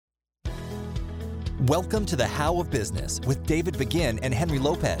Welcome to The How of Business with David Begin and Henry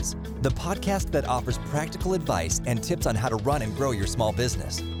Lopez, the podcast that offers practical advice and tips on how to run and grow your small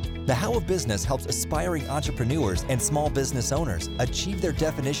business. The How of Business helps aspiring entrepreneurs and small business owners achieve their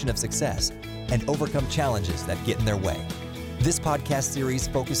definition of success and overcome challenges that get in their way. This podcast series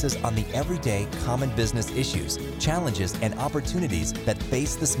focuses on the everyday common business issues, challenges, and opportunities that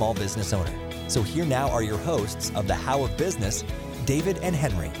face the small business owner. So here now are your hosts of The How of Business, David and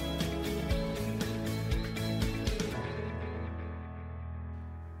Henry.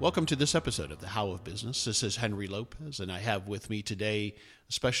 Welcome to this episode of The How of Business. This is Henry Lopez, and I have with me today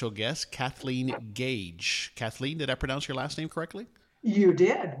a special guest, Kathleen Gage. Kathleen, did I pronounce your last name correctly? You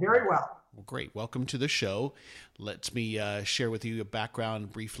did, very well. Well, great. Welcome to the show. Let me share with you a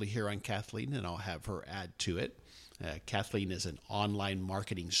background briefly here on Kathleen, and I'll have her add to it. Kathleen is an online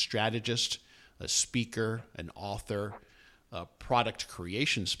marketing strategist, a speaker, an author, a product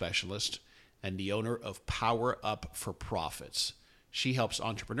creation specialist, and the owner of Power Up for Profits. She helps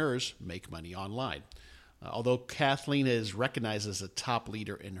entrepreneurs make money online. Although Kathleen is recognized as a top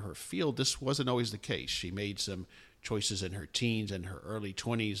leader in her field, this wasn't always the case. She made some choices in her teens and her early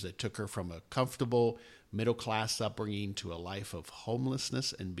 20s that took her from a comfortable middle-class upbringing to a life of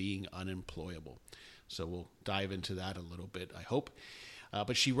homelessness and being unemployable. So we'll dive into that a little bit, I hope.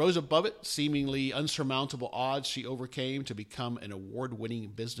 But she rose above it, seemingly unsurmountable odds she overcame to become an award-winning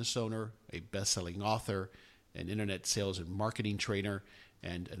business owner, a best-selling author, an internet sales and marketing trainer,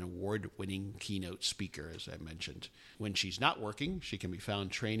 and an award-winning keynote speaker, as I mentioned. When she's not working, she can be found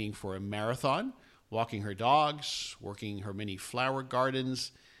training for a marathon, walking her dogs, working her mini flower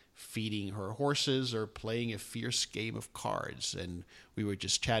gardens, feeding her horses, or playing a fierce game of cards. And we were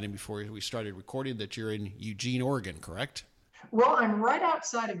just chatting before we started recording that you're in Eugene, Oregon, correct? Well, I'm right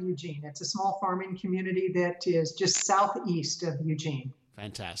outside of Eugene. It's a small farming community that is just southeast of Eugene.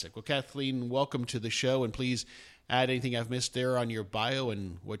 Fantastic. Well, Kathleen, welcome to the show, and please add anything I've missed there on your bio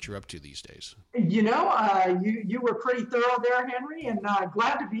and what you're up to these days. You were pretty thorough there, Henry, and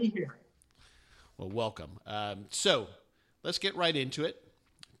glad to be here. Well, welcome. So let's get right into it.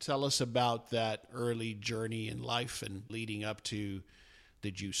 Tell us about that early journey in life and leading up to,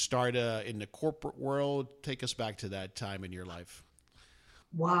 did you start in the corporate world? Take us back to that time in your life.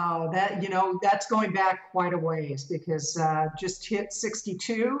 Wow, that's going back quite a ways because just hit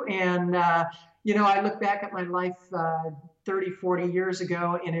 62 and, I look back at my life 30, 40 years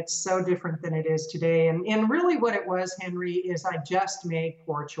ago and it's so different than it is today. And really what it was, Henry, is I just made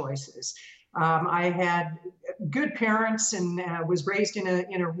poor choices. I had good parents and was raised in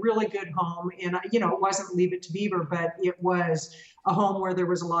a really good home. And, it wasn't Leave It to Beaver, but it was a home where there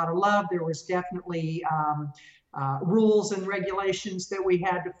was a lot of love. There was definitely rules and regulations that we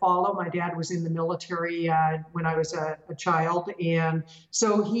had to follow. My dad was in the military when I was a child. And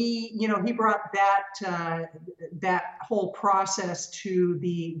so he brought that whole process to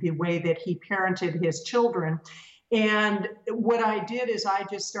the way that he parented his children. And what I did is I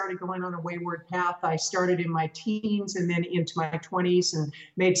just started going on a wayward path. I started in my teens and then into my 20s and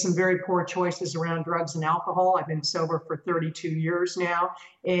made some very poor choices around drugs and alcohol. I've been sober for 32 years now.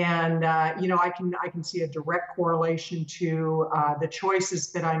 And, I can see a direct correlation to the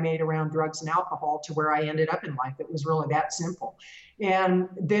choices that I made around drugs and alcohol to where I ended up in life. It was really that simple. And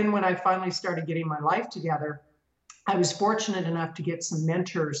then when I finally started getting my life together, I was fortunate enough to get some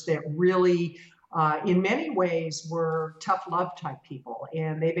mentors that really in many ways were tough love type people.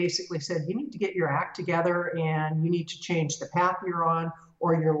 And they basically said, you need to get your act together and you need to change the path you're on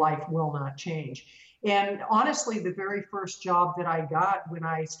or your life will not change. And honestly, the very first job that I got when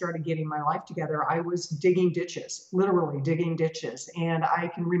I started getting my life together, I was digging ditches, literally digging ditches. And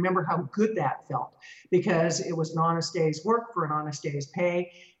I can remember how good that felt because it was an honest day's work for an honest day's pay.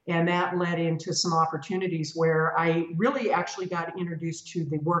 And that led into some opportunities where I really actually got introduced to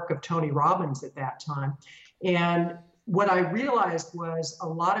the work of Tony Robbins at that time. And what I realized was a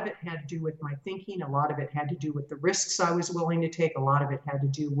lot of it had to do with my thinking. A lot of it had to do with the risks I was willing to take. A lot of it had to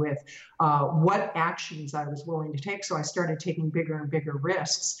do with what actions I was willing to take. So I started taking bigger and bigger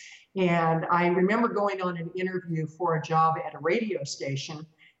risks. And I remember going on an interview for a job at a radio station.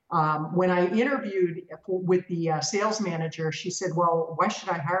 When I interviewed with the sales manager, she said, well, why should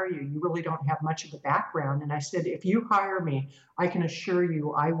I hire you? You really don't have much of a background. And I said, if you hire me, I can assure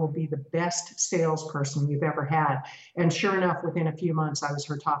you I will be the best salesperson you've ever had. And sure enough, within a few months, I was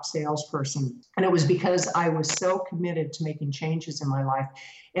her top salesperson. And it was because I was so committed to making changes in my life.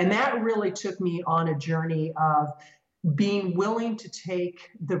 And that really took me on a journey of being willing to take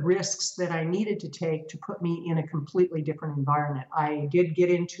the risks that I needed to take to put me in a completely different environment. I did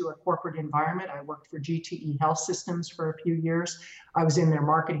get into a corporate environment. I worked for GTE Health Systems for a few years. I was in their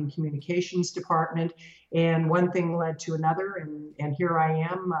marketing communications department, and one thing led to another, and here I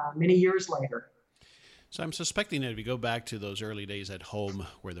am many years later. So I'm suspecting that if you go back to those early days at home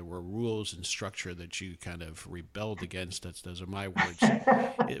where there were rules and structure that you kind of rebelled against, those are my words.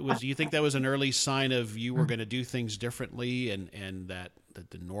 Do you think that was an early sign of you were going to do things differently and that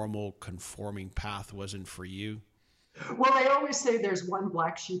the normal conforming path wasn't for you? Well, I always say there's one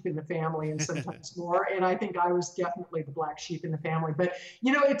black sheep in the family and sometimes more. And I think I was definitely the black sheep in the family. But,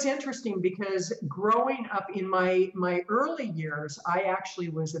 it's interesting because growing up in my early years, I actually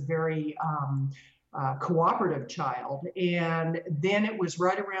was a very cooperative child. And then it was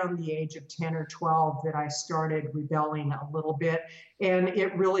right around the age of 10 or 12 that I started rebelling a little bit. And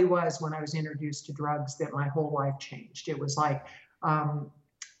it really was when I was introduced to drugs that my whole life changed. It was like,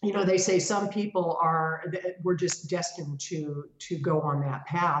 they say some people were just destined to go on that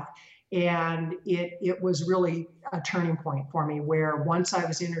path. And it was really a turning point for me where once I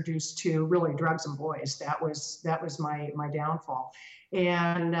was introduced to really drugs and boys, that was my downfall.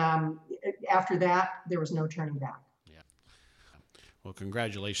 And after that, there was no turning back. Yeah. Well,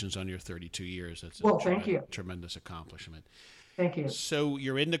 congratulations on your 32 years. That's thank you. Tremendous accomplishment. Thank you. So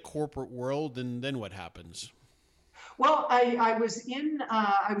you're in the corporate world, and then what happens? Well, I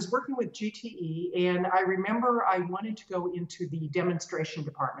was working with GTE, and I remember I wanted to go into the demonstration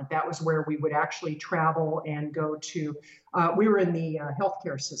department. That was where we would actually travel and go to, we were in the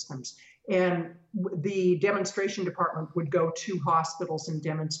healthcare systems, and the demonstration department would go to hospitals and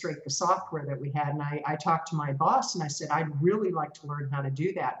demonstrate the software that we had. And I talked to my boss and I said, I'd really like to learn how to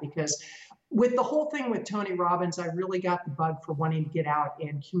do that, because with the whole thing with Tony Robbins, I really got the bug for wanting to get out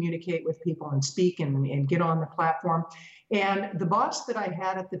and communicate with people and speak and get on the platform. And the boss that I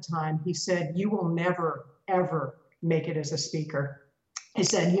had at the time, he said, you will never, ever make it as a speaker. He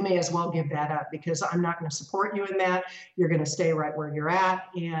said, you may as well give that up because I'm not going to support you in that. You're going to stay right where you're at.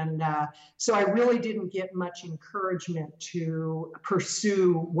 And so I really didn't get much encouragement to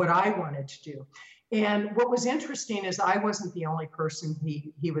pursue what I wanted to do. And what was interesting is I wasn't the only person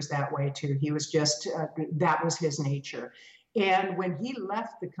he was that way too. He was just, that was his nature. And when he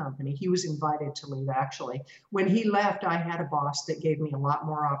left the company, he was invited to leave actually. When he left, I had a boss that gave me a lot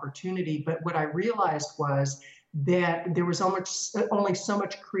more opportunity. But what I realized was that there was only so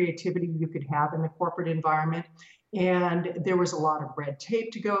much creativity you could have in the corporate environment. And there was a lot of red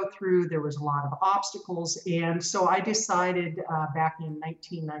tape to go through. There was a lot of obstacles. And so I decided back in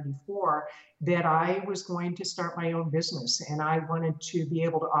 1994 that I was going to start my own business. And I wanted to be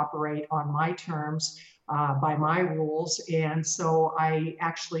able to operate on my terms, by my rules. And so I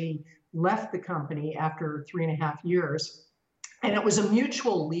actually left the company after 3.5 years. And it was a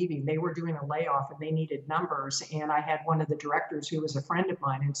mutual leaving. They were doing a layoff and they needed numbers. And I had one of the directors who was a friend of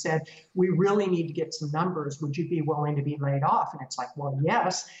mine and said, we really need to get some numbers. Would you be willing to be laid off? And it's like, well,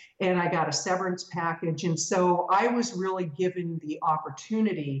 yes. And I got a severance package. And so I was really given the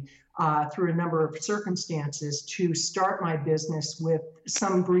opportunity through a number of circumstances to start my business with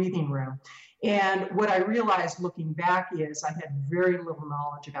some breathing room. And what I realized looking back is I had very little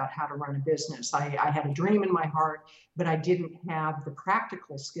knowledge about how to run a business. I had a dream in my heart, but I didn't have the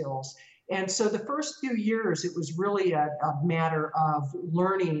practical skills. And so the first few years, it was really a matter of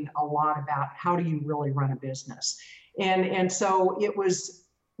learning a lot about how do you really run a business. And so it was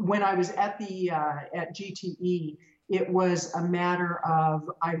when I was at GTE, it was a matter of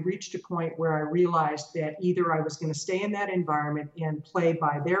I reached a point where I realized that either I was going to stay in that environment and play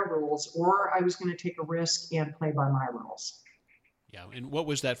by their rules, or I was going to take a risk and play by my rules. Yeah. And what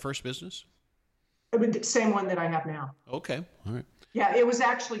was that first business? The same one that I have now. Okay. All right. Yeah, it was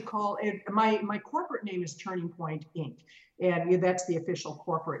actually called, my corporate name is Turning Point Inc. And that's the official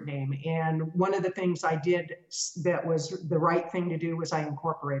corporate name. And one of the things I did that was the right thing to do was I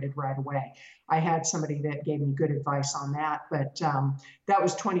incorporated right away. I had somebody that gave me good advice on that, but that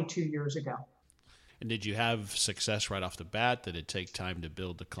was 22 years ago. And did you have success right off the bat? Did it take time to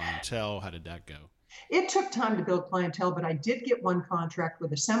build the clientele? How did that go? It took time to build clientele, but I did get one contract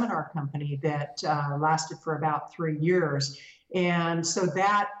with a seminar company that lasted for about 3 years. And so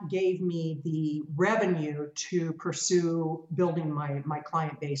that gave me the revenue to pursue building my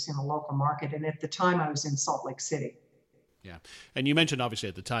client base in a local market. And at the time I was in Salt Lake City. Yeah. And you mentioned obviously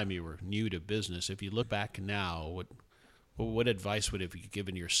at the time you were new to business. If you look back now, what advice would have you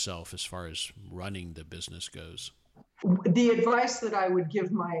given yourself as far as running the business goes? The advice that I would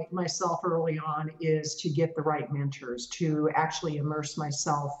give myself early on is to get the right mentors, to actually immerse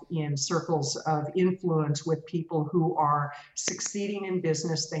myself in circles of influence with people who are succeeding in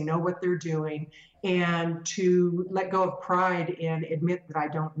business. They know what they're doing, and to let go of pride and admit that I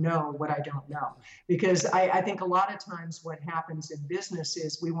don't know what I don't know. Because I think a lot of times what happens in business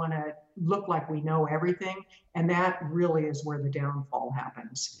is we want to look like we know everything, and that really is where the downfall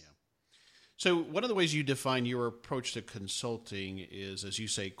happens. Yeah. So one of the ways you define your approach to consulting is, as you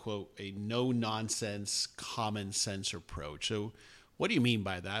say, quote, a no nonsense, common sense approach. So what do you mean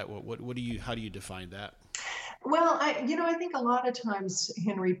by that? How do you define that? Well, I think a lot of times,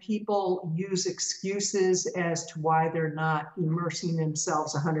 Henry, people use excuses as to why they're not immersing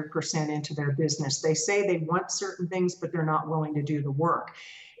themselves 100% into their business. They say they want certain things, but they're not willing to do the work.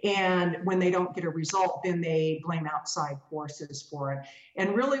 And when they don't get a result, then they blame outside forces for it.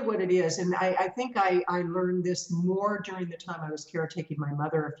 And really what it is, and I think I learned this more during the time I was caretaking my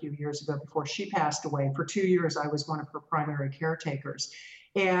mother a few years ago before she passed away. For 2 years, I was one of her primary caretakers.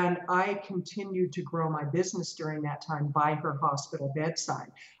 And I continued to grow my business during that time by her hospital bedside.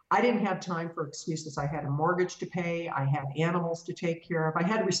 I didn't have time for excuses. I had a mortgage to pay. I had animals to take care of. I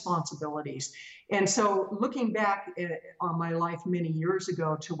had responsibilities. And so looking back on my life many years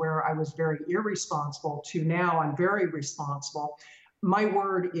ago to where I was very irresponsible to now I'm very responsible, my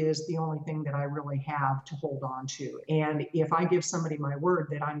word is the only thing that I really have to hold on to. And if I give somebody my word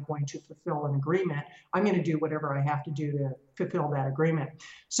that I'm going to fulfill an agreement, I'm going to do whatever I have to do to fulfill that agreement.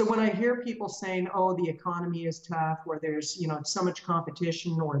 So when I hear people saying, oh, the economy is tough, or there's, so much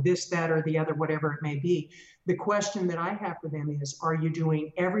competition, or this, that, or the other, whatever it may be, the question that I have for them is, are you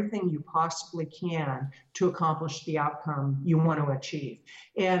doing everything you possibly can to accomplish the outcome you want to achieve?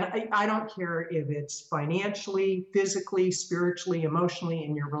 And I don't care if it's financially, physically, spiritually, emotionally,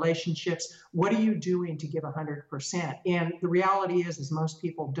 in your relationships. What are you doing to give 100%? And the reality is most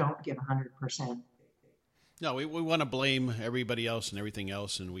people don't give 100%. No, we want to blame everybody else and everything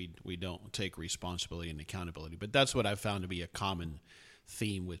else, and we don't take responsibility and accountability. But that's what I've found to be a common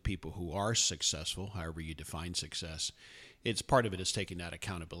theme with people who are successful, however you define success. It's part of it is taking that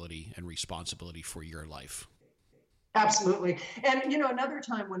accountability and responsibility for your life. Absolutely. And, another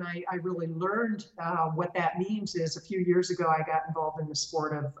time when I really learned what that means is a few years ago, I got involved in the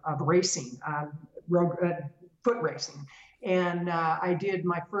sport of racing, foot racing. And I did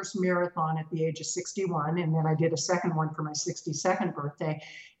my first marathon at the age of 61, and then I did a second one for my 62nd birthday.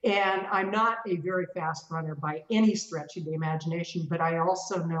 And I'm not a very fast runner by any stretch of the imagination, but I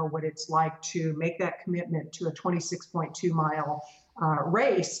also know what it's like to make that commitment to a 26.2 mile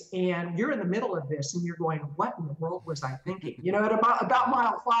race, and you're in the middle of this, and you're going, what in the world was I thinking? At about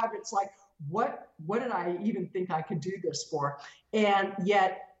mile 5, it's like, what did I even think I could do this for? And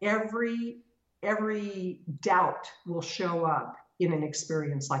yet every doubt will show up in an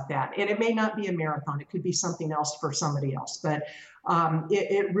experience like that. And it may not be a marathon. It could be something else for somebody else. But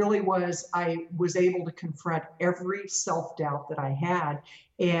it really was, I was able to confront every self-doubt that I had.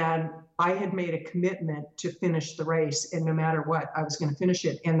 And I had made a commitment to finish the race. And no matter what, I was going to finish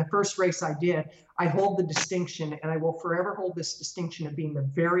it. And the first race I did, I hold the distinction, and I will forever hold this distinction of being the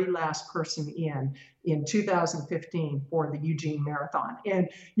very last person in 2015 for the Eugene Marathon. And,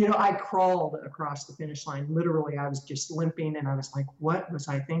 I crawled across the finish line. Literally, I was just limping, and I was like, what was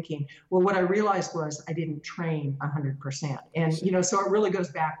I thinking? Well, what I realized was I didn't train 100%. And, so it really goes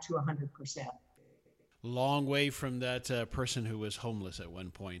back to 100%. Long way from that person who was homeless at one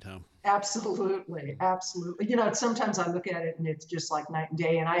point, huh? Absolutely. Absolutely. Sometimes I look at it and it's just like night and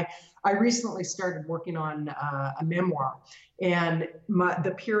day. And I recently started working on a memoir. And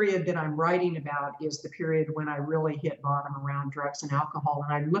the period that I'm writing about is the period when I really hit bottom around drugs and alcohol.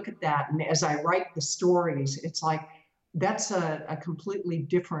 And I look at that, and as I write the stories, it's like, that's a completely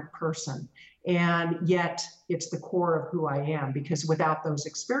different person. And yet it's the core of who I am, because without those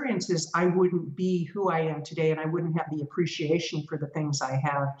experiences, I wouldn't be who I am today, and I wouldn't have the appreciation for the things I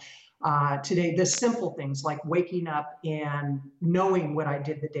have today, the simple things like waking up and knowing what I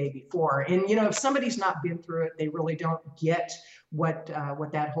did the day before. And, if somebody's not been through it, they really don't get what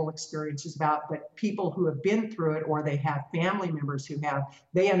that whole experience is about. But people who have been through it, or they have family members who have,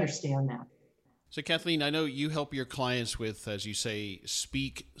 they understand that. So, Kathleen, I know you help your clients with, as you say,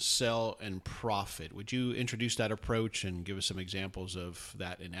 speak, sell, and profit. Would you introduce that approach and give us some examples of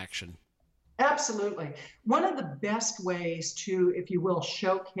that in action? Absolutely. One of the best ways to, if you will,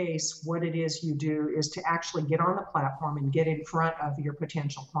 showcase what it is you do is to actually get on the platform and get in front of your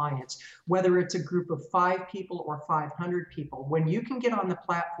potential clients, whether it's a group of 5 people or 500 people. When you can get on the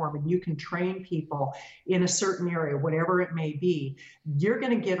platform and you can train people in a certain area, whatever it may be, you're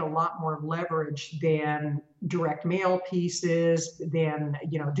going to get a lot more leverage than direct mail pieces, then,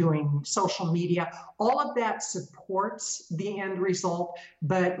 doing social media. All of that supports the end result.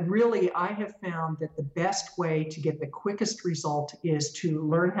 But really, I have found that the best way to get the quickest result is to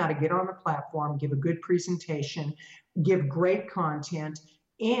learn how to get on the platform, give a good presentation, give great content.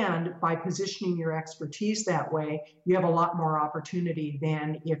 And by positioning your expertise that way, you have a lot more opportunity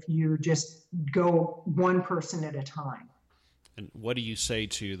than if you just go one person at a time. And what do you say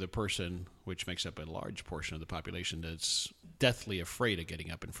to the person, which makes up a large portion of the population, that's deathly afraid of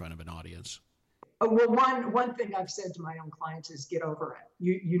getting up in front of an audience? Well, one thing I've said to my own clients is get over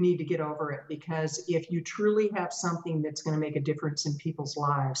it. You need to get over it, because if you truly have something that's going to make a difference in people's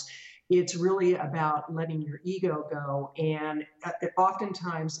lives, it's really about letting your ego go. And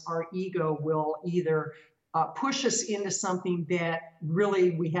oftentimes our ego will either push us into something that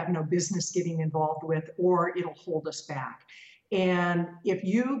really we have no business getting involved with, or it'll hold us back. And if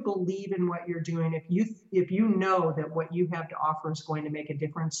you believe in what you're doing, if you know that what you have to offer is going to make a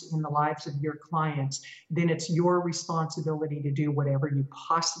difference in the lives of your clients, then it's your responsibility to do whatever you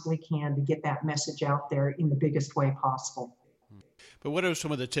possibly can to get that message out there in the biggest way possible. But what are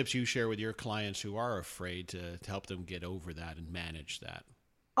some of the tips you share with your clients who are afraid to help them get over that and manage that?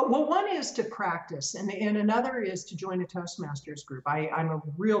 Well, one is to practice, and another is to join a Toastmasters group. I'm a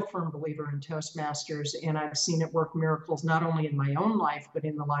real firm believer in Toastmasters, and I've seen it work miracles not only in my own life, but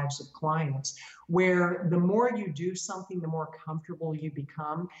in the lives of clients, where the more you do something, the more comfortable you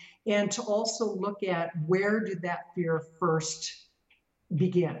become. And to also look at, where did that fear first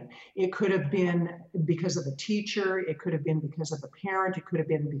begin? It could have been because of a teacher, it could have been because of a parent, it could have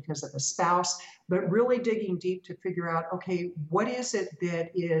been because of a spouse, but really digging deep to figure out, okay, what is it that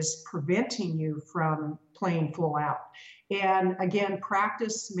is preventing you from playing full out? And again,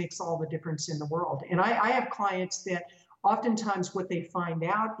 practice makes all the difference in the world. And I have clients that oftentimes what they find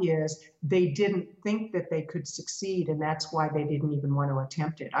out is they didn't think that they could succeed, and that's why they didn't even want to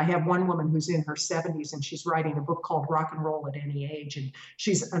attempt it. I have one woman who's in her 70s, and she's writing a book called Rock and Roll at Any Age, and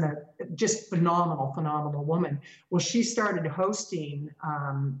she's a just phenomenal woman. Well, she started hosting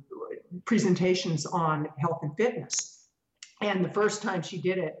presentations on health and fitness. And the first time she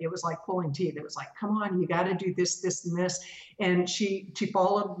did it, it was like pulling teeth. It was like, come on, you got to do this, this, and this. And she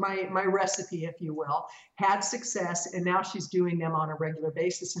followed my recipe, if you will, had success, and now she's doing them on a regular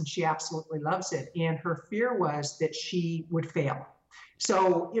basis, and she absolutely loves it. And her fear was that she would fail.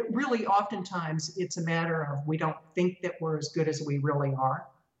 So it really, oftentimes, it's a matter of, we don't think that we're as good as we really are.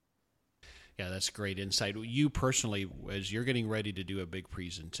 Yeah, that's great insight. You personally, as you're getting ready to do a big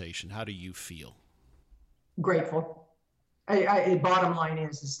presentation, how do you feel? Grateful. Bottom line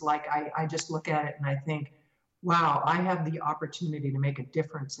is like, I just look at it and I think, wow, I have the opportunity to make a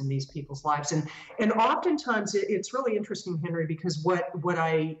difference in these people's lives. And oftentimes it's really interesting, Henry, because what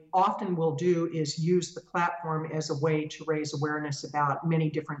I often will do is use the platform as a way to raise awareness about many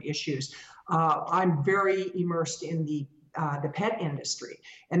different issues. I'm very immersed in the pet industry.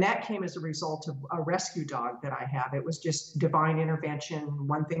 And that came as a result of a rescue dog that I have. It was just divine intervention.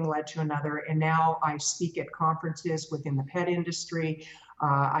 One thing led to another. And now I speak at conferences within the pet industry.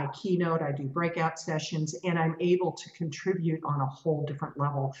 I keynote, I do breakout sessions, and I'm able to contribute on a whole different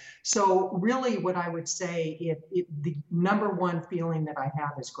level. So really what I would say, the number one feeling that I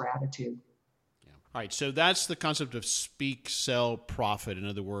have is gratitude. All right, so that's the concept of speak, sell, profit. In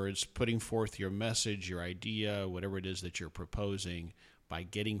other words, putting forth your message, your idea, whatever it is that you're proposing, by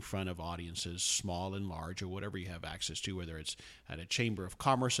getting in front of audiences, small and large, or whatever you have access to, whether it's at a Chamber of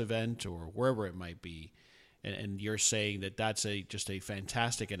Commerce event or wherever it might be. And you're saying that that's just a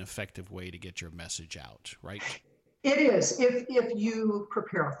fantastic and effective way to get your message out, right? It is, if you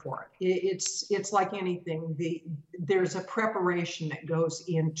prepare for it. It's like anything. There's a preparation that goes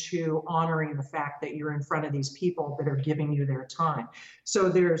into honoring the fact that you're in front of these people that are giving you their time. So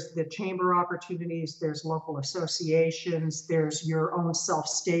there's the chamber opportunities, there's local associations, there's your own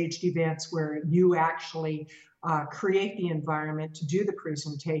self-staged events where you actually create the environment to do the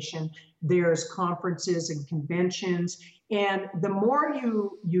presentation. There's conferences and conventions. And the more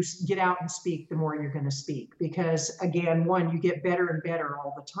you get out and speak, the more you're going to speak. Because again, one, you get better and better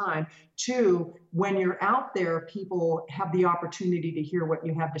all the time. Two, when you're out there, people have the opportunity to hear what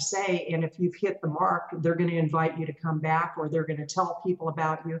you have to say. And if you've hit the mark, they're going to invite you to come back, or they're going to tell people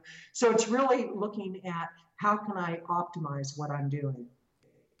about you. So it's really looking at, how can I optimize what I'm doing?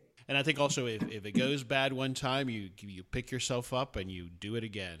 And I think also if it goes bad one time, you pick yourself up and you do it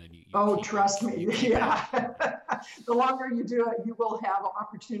again. And you trust me. Yeah. The longer you do it, you will have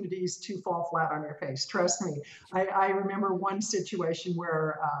opportunities to fall flat on your face. Trust me. I remember one situation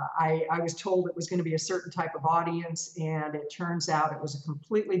where I was told it was going to be a certain type of audience, and it turns out it was a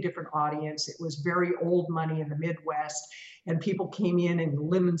completely different audience. It was very old money in the Midwest, and people came in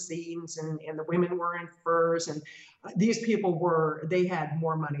limousines, and the women were in furs, and these people they had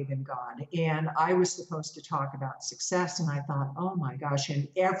more money than God. And I was supposed to talk about success. And I thought, oh my gosh, and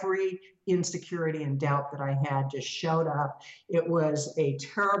every insecurity and doubt that I had just showed up. It was a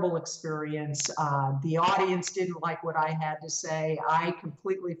terrible experience. The audience didn't like what I had to say. I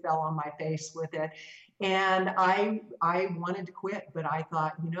completely fell on my face with it. And I wanted to quit, but I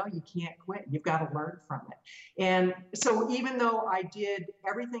thought, you can't quit. You've got to learn from it. And so even though I did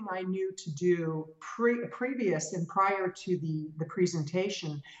everything I knew to do previous and prior to the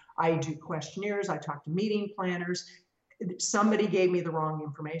presentation, I do questionnaires, I talk to meeting planners, somebody gave me the wrong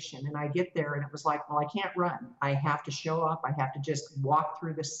information, and I get there and it was like, well, I can't run. I have to show up. I have to just walk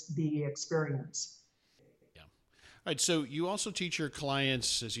through the experience. Yeah. All right. So you also teach your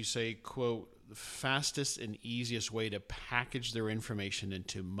clients, as you say, quote, the fastest and easiest way to package their information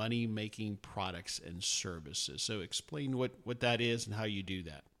into money-making products and services. So explain what that is and how you do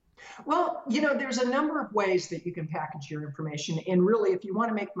that. Well, there's a number of ways that you can package your information. And really, if you want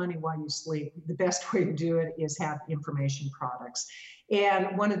to make money while you sleep, the best way to do it is have information products.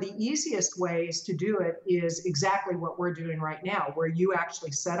 And one of the easiest ways to do it is exactly what we're doing right now, where you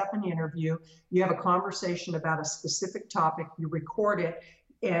actually set up an interview, you have a conversation about a specific topic, you record it,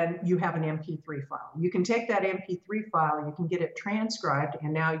 and you have an MP3 file. You can take that MP3 file, you can get it transcribed,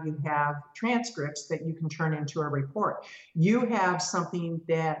 and now you have transcripts that you can turn into a report. You have something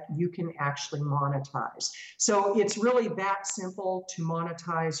that you can actually monetize. So it's really that simple to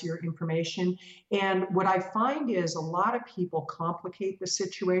monetize your information. And what I find is a lot of people complicate the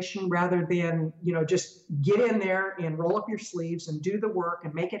situation rather than, just get in there and roll up your sleeves and do the work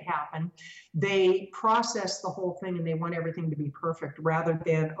and make it happen. They process the whole thing and they want everything to be perfect rather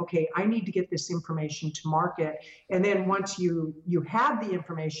than, okay, I need to get this information to market. And then once you have the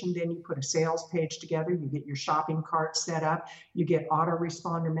information, then you put a sales page together, you get your shopping cart set up, you get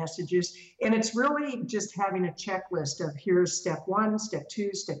autoresponder messages. And it's really just having a checklist of here's step 1, step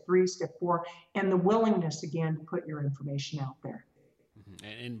 2, step 3, step 4, and the willingness again to put your information out there.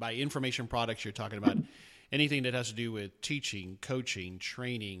 And by information products, you're talking about anything that has to do with teaching, coaching,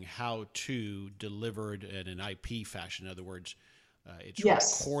 training, how to deliver it in an IP fashion. In other words, it's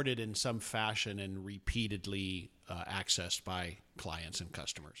recorded in some fashion and repeatedly accessed by clients and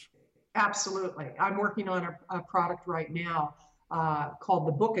customers. Absolutely. I'm working on a product right now called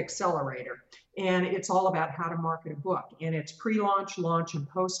the Book Accelerator. And it's all about how to market a book. And it's pre-launch, launch, and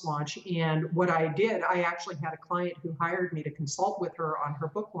post-launch. And what I did, I actually had a client who hired me to consult with her on her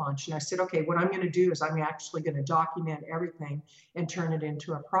book launch. And I said, okay, what I'm going to do is I'm actually going to document everything and turn it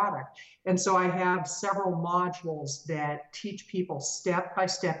into a product. And so I have several modules that teach people step by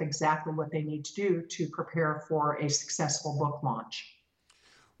step exactly what they need to do to prepare for a successful book launch.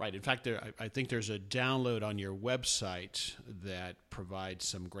 Right. In fact, I think there's a download on your website that provides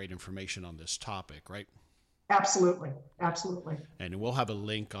some great information on this topic, right? Absolutely. Absolutely. And we'll have a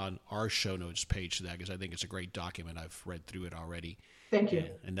link on our show notes page to that because I think it's a great document. I've read through it already. Thank you.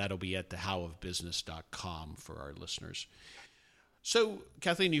 And that'll be at thehowofbusiness.com for our listeners. So,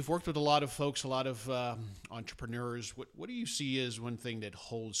 Kathleen, you've worked with a lot of folks, a lot of entrepreneurs. What do you see as one thing that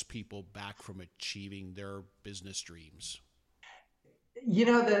holds people back from achieving their business dreams?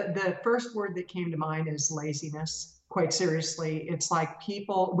 The first word that came to mind is laziness. Quite seriously, it's like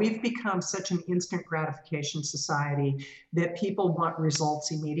we've become such an instant gratification society that people want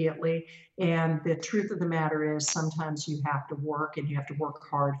results immediately. And the truth of the matter is sometimes you have to work and you have to work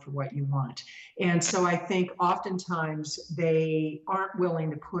hard for what you want. And so I think oftentimes they aren't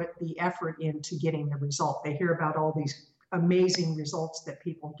willing to put the effort into getting the result. They hear about all these amazing results that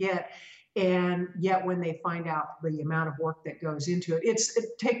people get. And yet when they find out the amount of work that goes into it,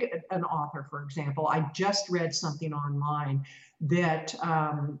 take an author, for example. I just read something online that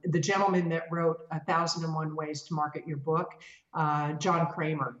the gentleman that wrote 1,001 Ways to Market Your Book, John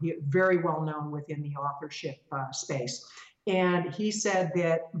Kramer, very well known within the authorship space. And he said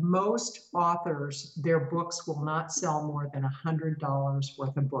that most authors, their books will not sell more than $100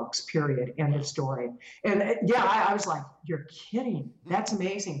 worth of books, period, end of story. And I was like, you're kidding. That's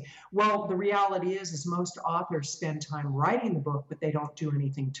amazing. Well, the reality is most authors spend time writing the book, but they don't do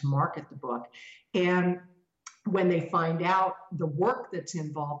anything to market the book. And when they find out the work that's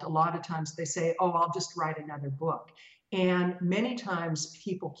involved, a lot of times they say, oh, I'll just write another book. And many times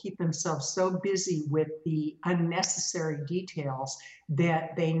people keep themselves so busy with the unnecessary details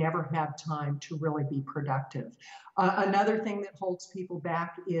that they never have time to really be productive. Another thing that holds people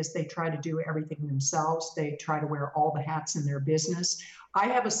back is they try to do everything themselves. They try to wear all the hats in their business. I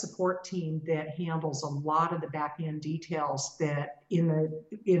have a support team that handles a lot of the back end details that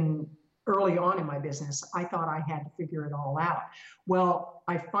in early on in my business, I thought I had to figure it all out. Well,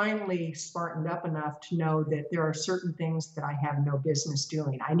 I finally smartened up enough to know that there are certain things that I have no business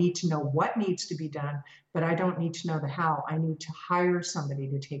doing. I need to know what needs to be done, but I don't need to know the how. I need to hire somebody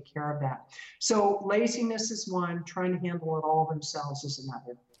to take care of that. So laziness is one, trying to handle it all themselves is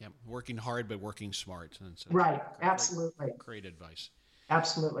another. Yeah, working hard, but working smart. And so right, absolutely. Great advice.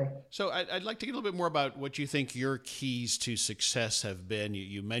 Absolutely. So I'd like to get a little bit more about what you think your keys to success have been.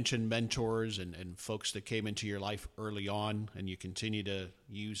 You mentioned mentors and folks that came into your life early on, and you continue to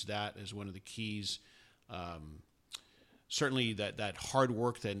use that as one of the keys. Certainly that hard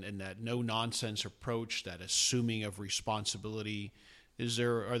work and that no-nonsense approach, that assuming of responsibility.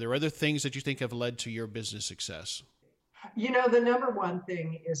 Are there other things that you think have led to your business success? You know, the number one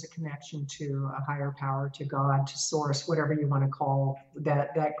thing is a connection to a higher power, to God, to source, whatever you want to call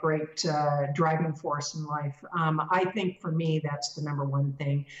that great driving force in life. I think for me, that's the number one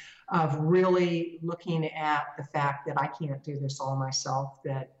thing of really looking at the fact that I can't do this all myself,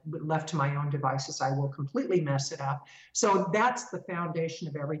 that left to my own devices, I will completely mess it up. So that's the foundation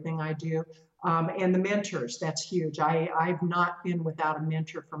of everything I do. And the mentors, that's huge. I've not been without a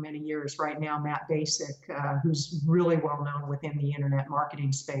mentor for many years. Right now, Matt Basic, who's really well known within the internet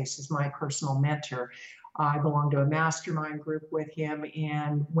marketing space, is my personal mentor. I belong to a mastermind group with him,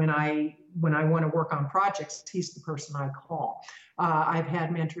 and when I want to work on projects, he's the person I call. I've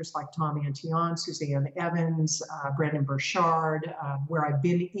had mentors like Tom Antion, Suzanne Evans, Brendan Burchard, where I've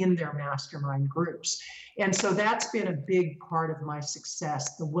been in their mastermind groups. And so that's been a big part of my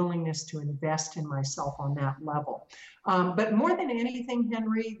success, the willingness to invest in myself on that level. But more than anything,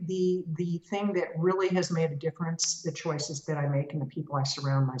 Henry, the thing that really has made a difference, the choices that I make and the people I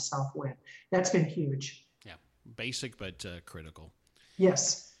surround myself with, that's been huge. Yeah, basic but critical.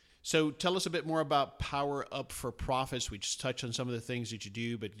 Yes. So tell us a bit more about Power Up for Profits. We just touched on some of the things that you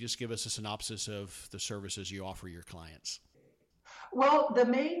do, but just give us a synopsis of the services you offer your clients. Well, the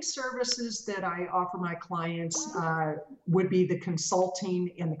main services that I offer my clients would be the consulting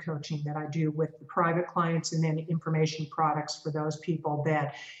and the coaching that I do with the private clients, and then information products for those people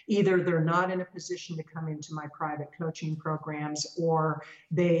that either they're not in a position to come into my private coaching programs, or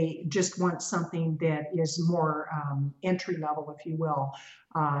they just want something that is more entry level, if you will,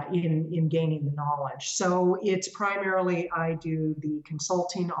 in gaining the knowledge. So it's primarily I do the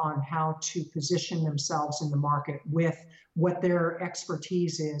consulting on how to position themselves in the market with what their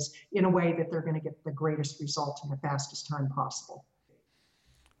expertise is in a way that they're going to get the greatest result in the fastest time possible.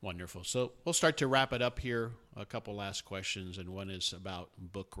 Wonderful. So we'll start to wrap it up here. A couple last questions, and one is about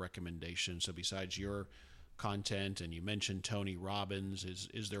book recommendations. So besides your content, and you mentioned Tony Robbins,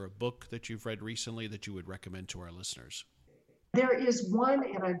 is there a book that you've read recently that you would recommend to our listeners? There is one,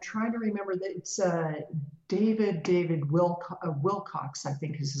 and I'm trying to remember that it's David Wilcox, I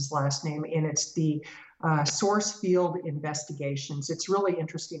think is his last name, and it's the Source Field Investigations. It's really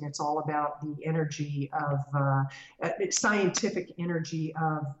interesting. It's all about the energy of scientific energy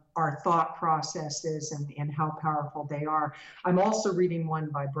of our thought processes and how powerful they are. I'm also reading one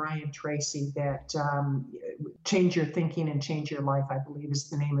by Brian Tracy that Change Your Thinking and Change Your Life, I believe is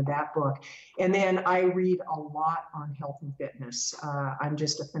the name of that book. And then I read a lot on health and fitness. I'm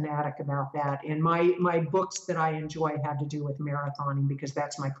just a fanatic about that. And my books that I enjoy have to do with marathoning because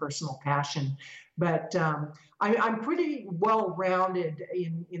that's my personal passion. But I'm pretty well-rounded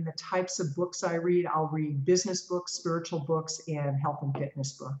in the types of books I read. I'll read business books, spiritual books, and health and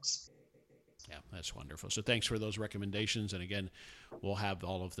fitness books. Yeah, that's wonderful. So thanks for those recommendations. And again, we'll have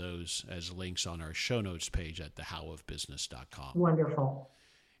all of those as links on our show notes page at thehowofbusiness.com. Wonderful.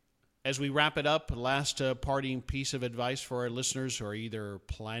 As we wrap it up, last parting piece of advice for our listeners who are either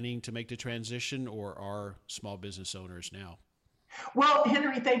planning to make the transition or are small business owners now. Well,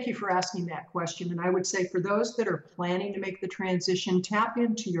 Henry, thank you for asking that question. And I would say for those that are planning to make the transition, tap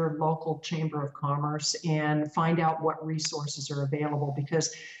into your local Chamber of Commerce and find out what resources are available,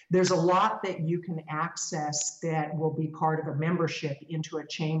 because there's a lot that you can access that will be part of a membership into a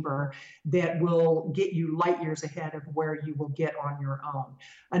chamber that will get you light years ahead of where you will get on your own.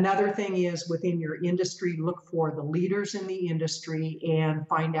 Another thing is within your industry, look for the leaders in the industry and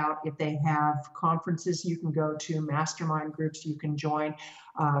find out if they have conferences you can go to, mastermind groups you can join.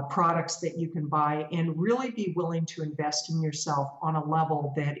 products that you can buy, and really be willing to invest in yourself on a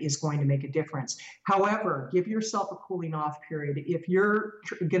level that is going to make a difference. However, give yourself a cooling off period. If you're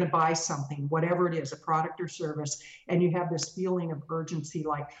going to buy something, whatever it is, a product or service, and you have this feeling of urgency,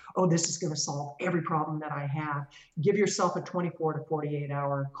 like, oh, this is going to solve every problem that I have, give yourself a 24 to 48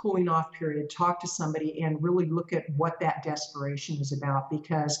 hour cooling off period, talk to somebody, and really look at what that desperation is about,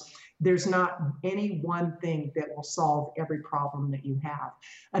 because there's not any one thing that will solve every problem that you have.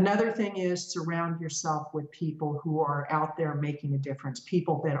 Another thing is surround yourself with people who are out there making a difference,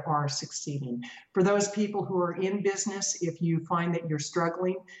 people that are succeeding. For those people who are in business, if you find that you're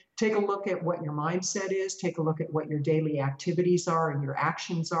struggling, take a look at what your mindset is, take a look at what your daily activities are and your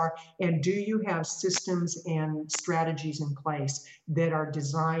actions are, and do you have systems and strategies in place that are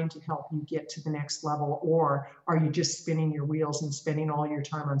designed to help you get to the next level, or are you just spinning your wheels and spending all your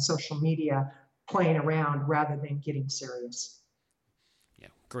time on social media playing around rather than getting serious? Yeah,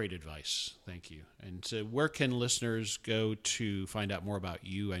 great advice. Thank you. And so where can listeners go to find out more about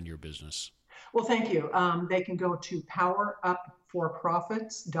you and your business? Well, thank you. They can go to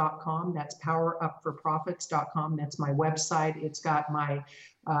powerupforprofits.com. That's powerupforprofits.com. That's my website. It's got my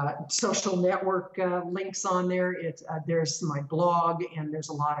social network links on there. There's my blog, and there's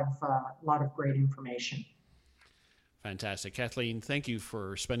a lot of great information. Fantastic. Kathleen, thank you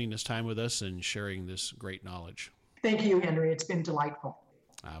for spending this time with us and sharing this great knowledge. Thank you, Henry. It's been delightful.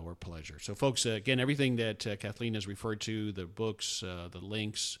 Our pleasure. So, folks, again, everything that Kathleen has referred to, the books, the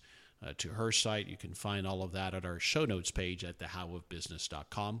links to her site, you can find all of that at our show notes page at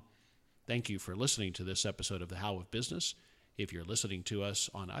thehowofbusiness.com. Thank you for listening to this episode of The How of Business. If you're listening to us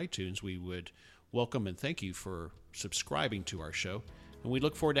on iTunes, we would welcome and thank you for subscribing to our show, and we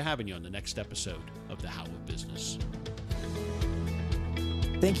look forward to having you on the next episode of The How of Business.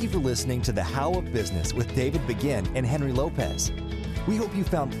 Thank you for listening to The How of Business with David Begin and Henry Lopez. We hope you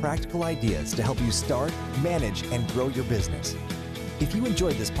found practical ideas to help you start, manage, and grow your business. If you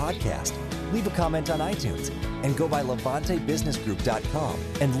enjoyed this podcast, leave a comment on iTunes and go by LevanteBusinessGroup.com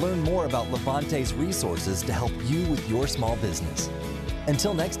and learn more about Levante's resources to help you with your small business.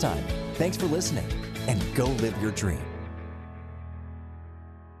 Until next time, thanks for listening, and go live your dream.